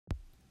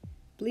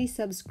please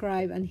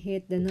subscribe and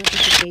hit the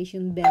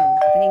notification bell.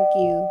 Thank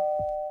you.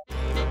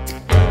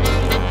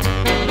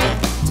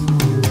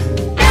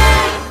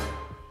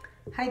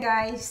 Hi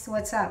guys,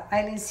 what's up?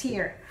 Eileen's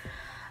here.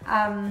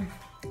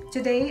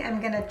 Today I'm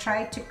gonna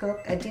try to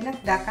cook a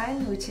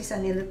dinakdakan, which is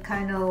an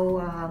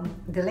Ilocano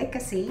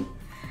delicacy.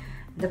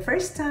 The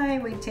first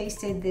time we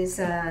tasted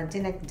this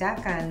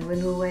dinakdakan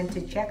when we went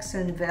to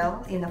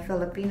Jacksonville in a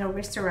Filipino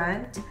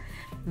restaurant,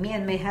 me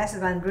and my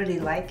husband really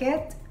like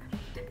it.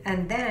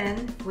 And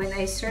then when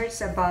I searched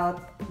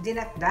about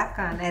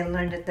dinakdakan, I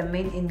learned that the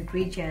main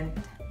ingredient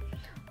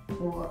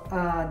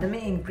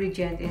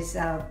is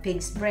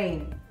pig's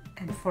brain.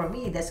 And for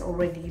me, that's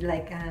already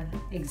like an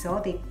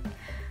exotic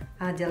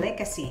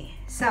delicacy.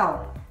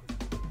 So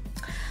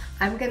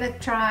I'm gonna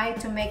try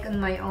to make on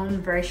my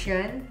own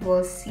version.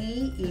 We'll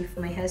see if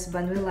my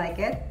husband will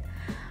like it.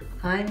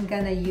 I'm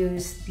gonna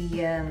use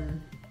the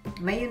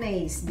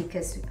mayonnaise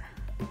because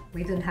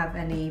we don't have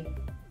any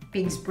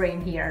pig's brain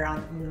here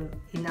around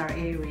in our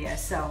area.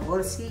 So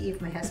we'll see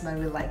if my husband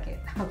will like it.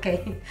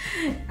 Okay,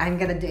 I'm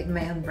gonna do it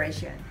my own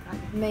version.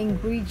 My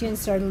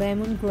ingredients are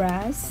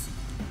lemongrass,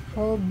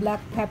 whole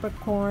black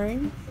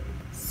peppercorn,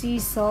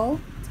 sea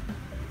salt,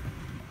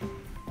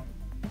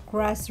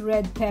 crushed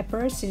red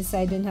pepper since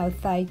I don't have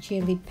Thai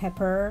chili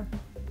pepper,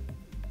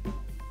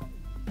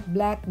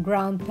 black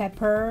ground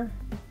pepper,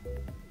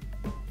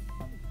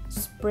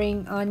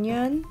 spring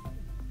onion,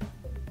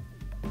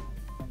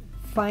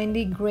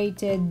 finely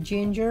grated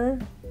ginger,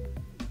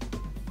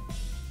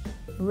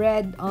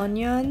 red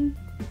onion,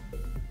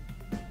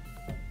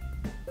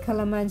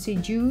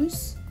 calamansi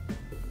juice,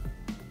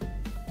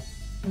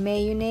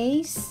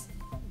 mayonnaise,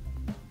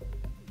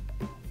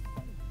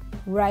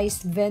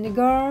 rice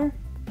vinegar,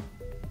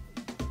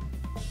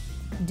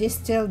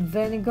 distilled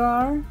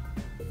vinegar,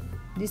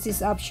 this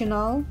is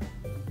optional,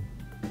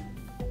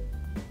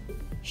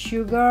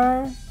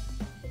 sugar,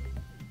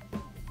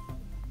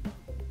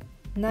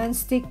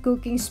 non-stick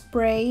cooking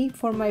spray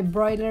for my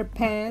broiler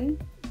pan,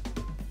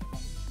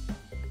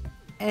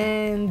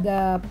 and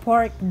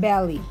pork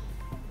belly.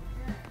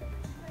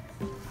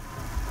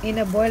 In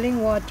a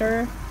boiling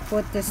water,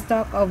 put the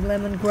stalk of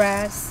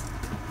lemongrass,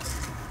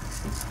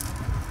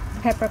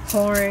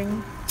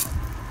 peppercorn,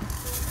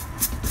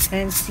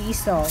 and sea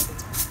salt.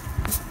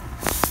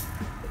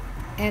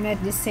 And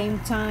at the same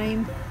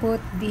time, put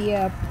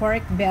the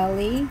pork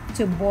belly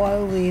to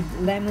boil with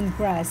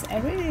lemongrass. I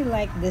really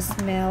like the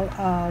smell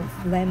of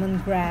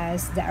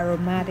lemongrass, the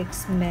aromatic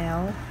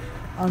smell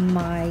on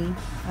my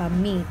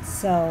meat.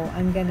 So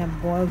I'm gonna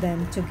boil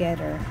them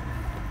together.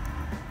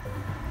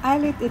 I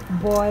let it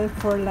boil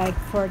for like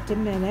 40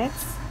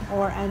 minutes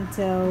or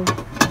until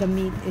the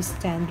meat is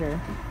tender.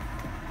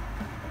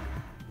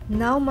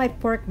 Now my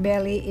pork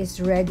belly is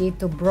ready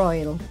to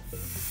broil.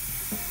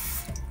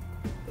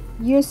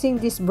 Using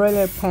this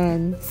broiler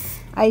pan,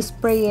 I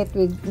spray it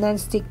with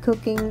non-stick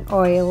cooking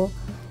oil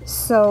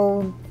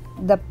so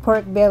the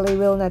pork belly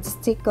will not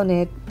stick on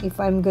it if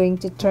I'm going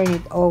to turn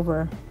it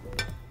over.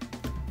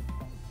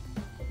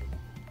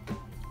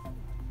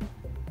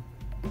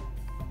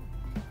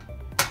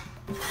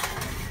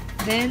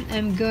 Then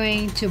I'm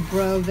going to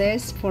broil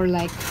this for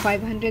like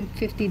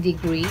 550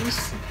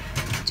 degrees,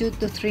 2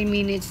 to 3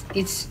 minutes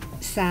each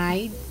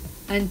side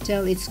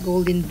until it's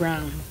golden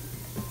brown.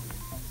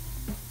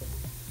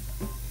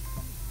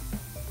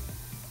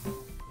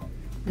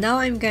 Now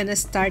I'm gonna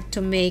start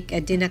to make a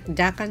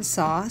dinakdakan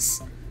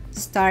sauce.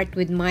 Start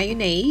with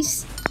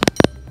mayonnaise,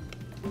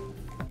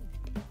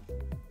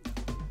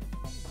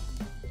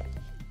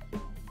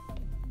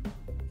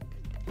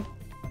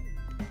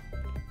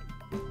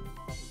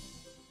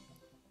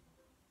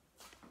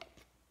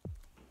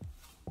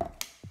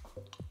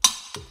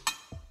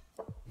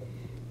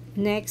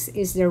 next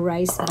is the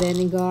rice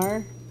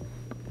vinegar,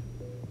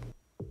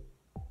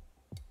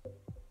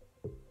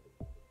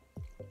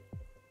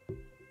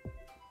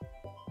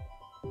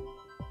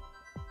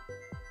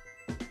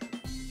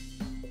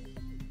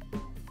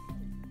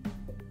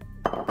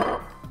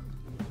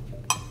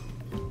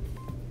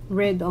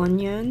 red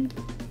onion,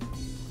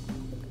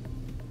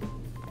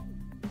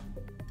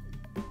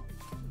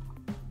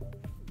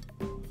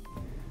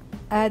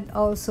 add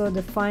also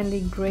the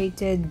finely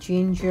grated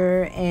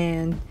ginger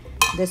and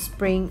the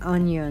spring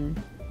onion.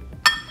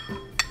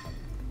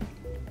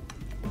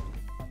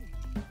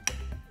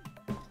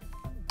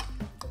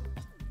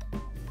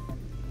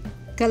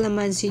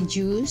 Calamansi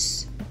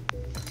juice,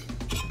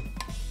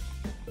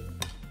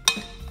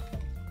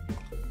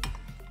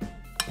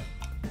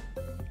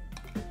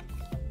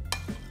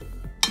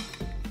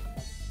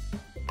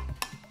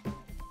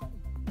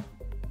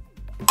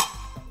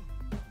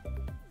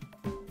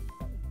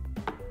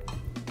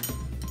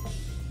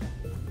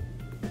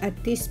 a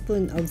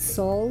teaspoon of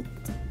salt,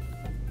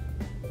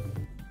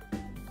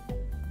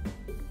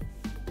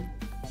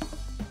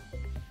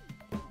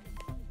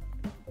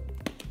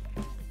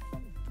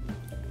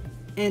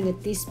 and a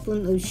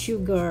teaspoon of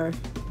sugar.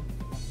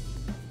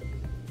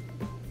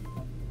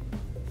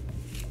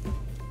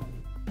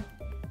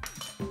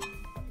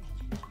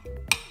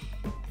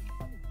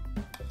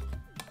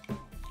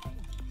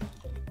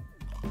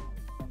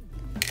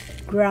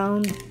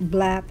 ground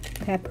black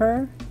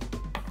pepper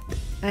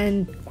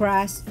and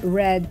crushed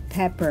red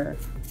pepper.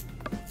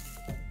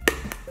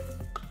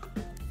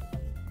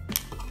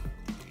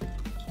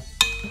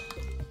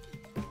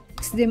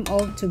 Mix them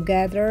all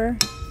together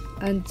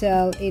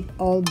until it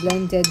all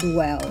blended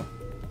well.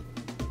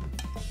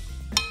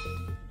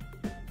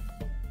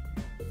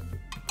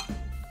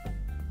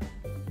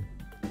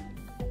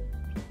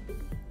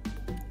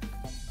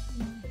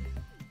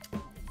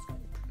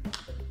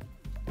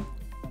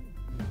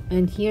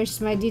 And here's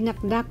my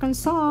dinakdakan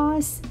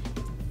sauce.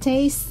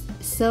 Tastes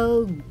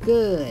so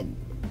good.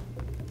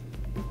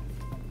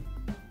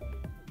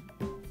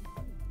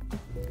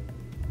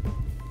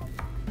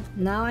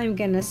 Now I'm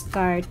gonna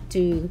start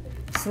to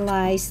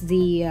slice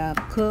the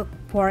cooked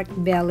pork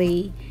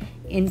belly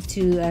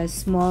into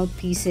small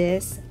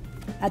pieces,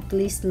 at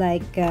least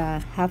like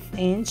 ½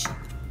 inch,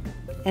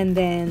 and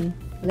then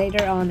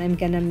later on I'm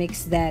gonna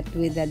mix that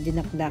with the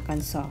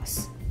dinakdakan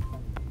sauce.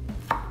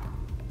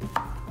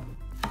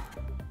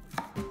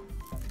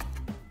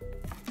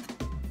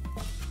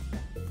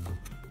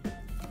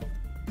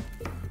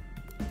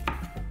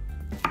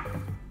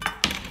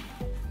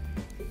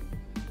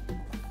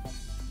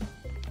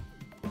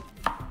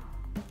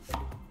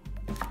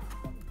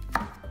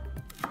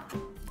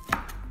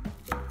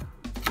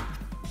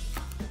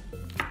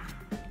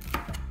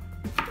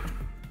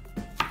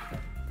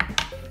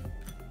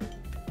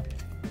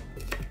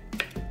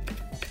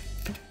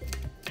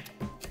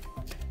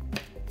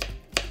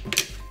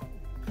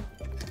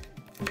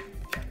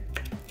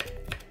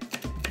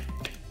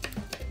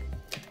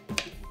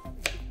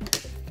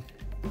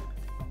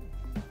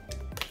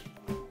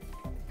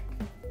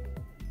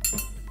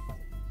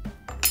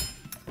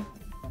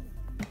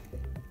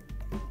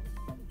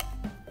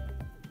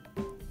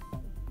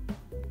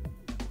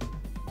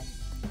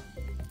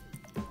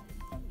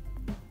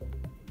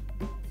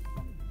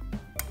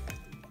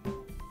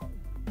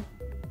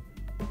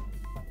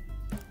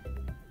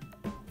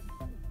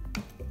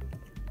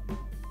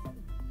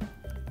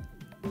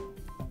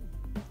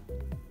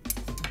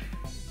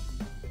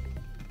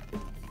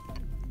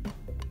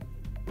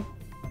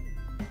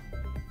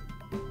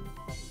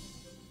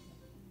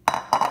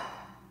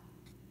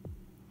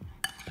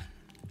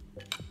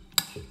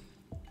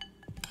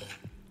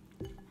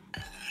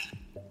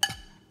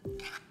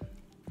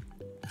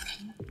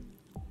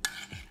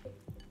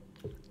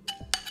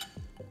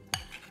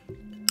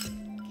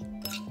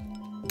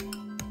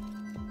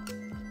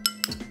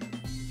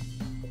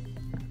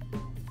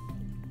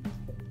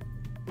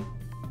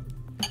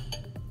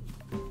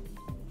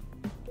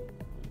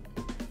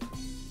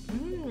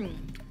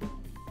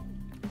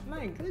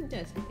 My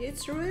goodness,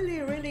 it's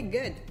really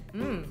good.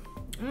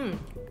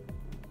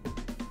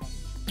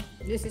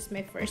 This is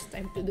my first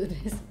time to do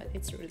this, but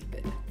it's really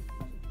good.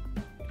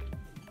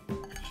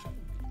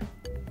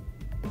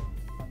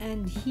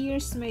 And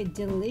here's my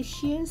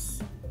delicious,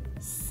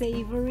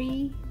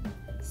 savory,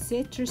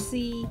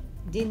 citrusy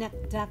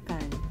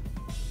dinakdakan.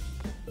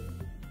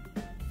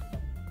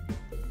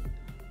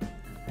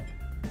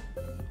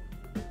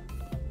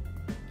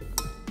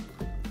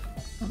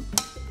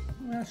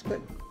 That's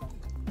good.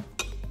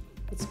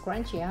 It's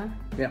crunchy, huh?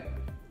 Yeah.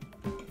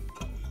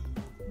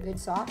 Good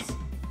sauce.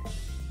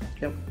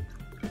 Yep.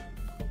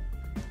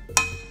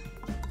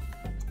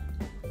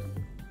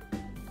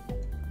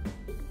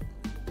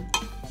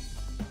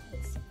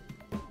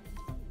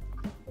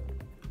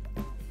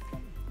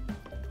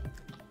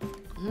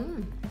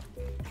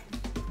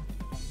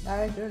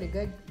 That is really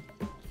good.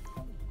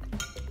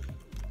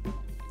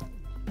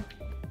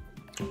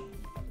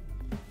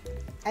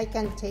 I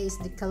can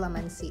taste the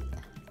calamansi.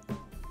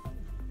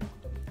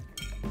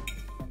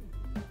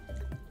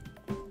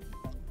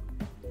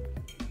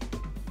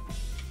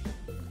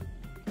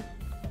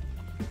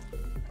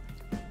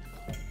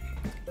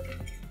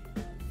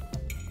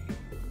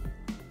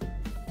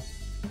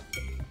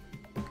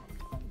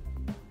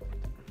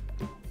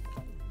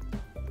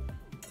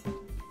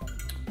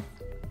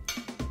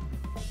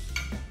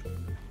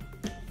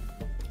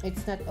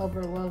 It's not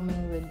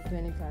overwhelming with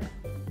vinegar.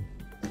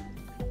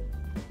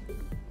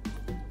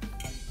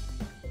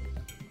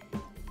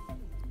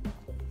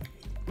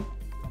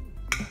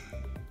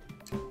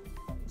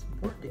 It's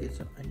important to get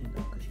some onion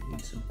though, because you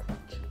need some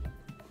crunch.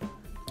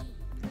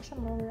 There's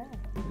some more red.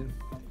 Yeah.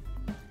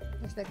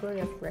 It's like really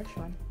a fresh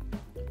one.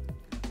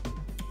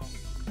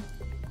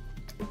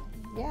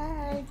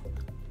 Yay!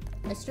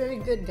 It's really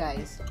good,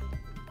 guys.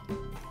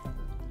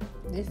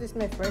 This is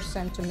my first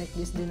time to make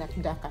this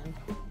dinakdakan.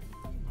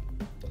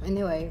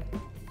 Anyway,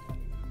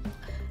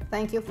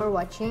 thank you for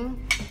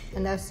watching,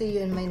 and I'll see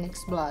you in my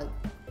next vlog.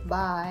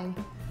 Bye.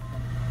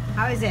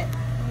 How is it?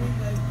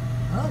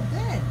 Oh,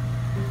 good.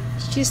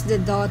 She's the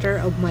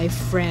daughter of my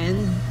friend,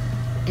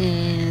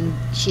 and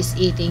she's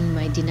eating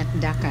my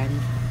dinakdakan.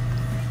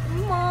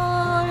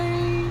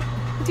 My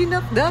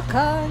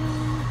dinakdakan.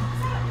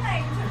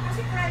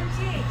 Kasi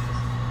crunchy.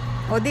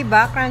 O,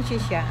 diba? Crunchy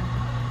siya.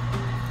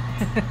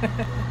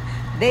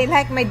 They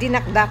like my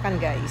dinakdakan,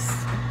 guys.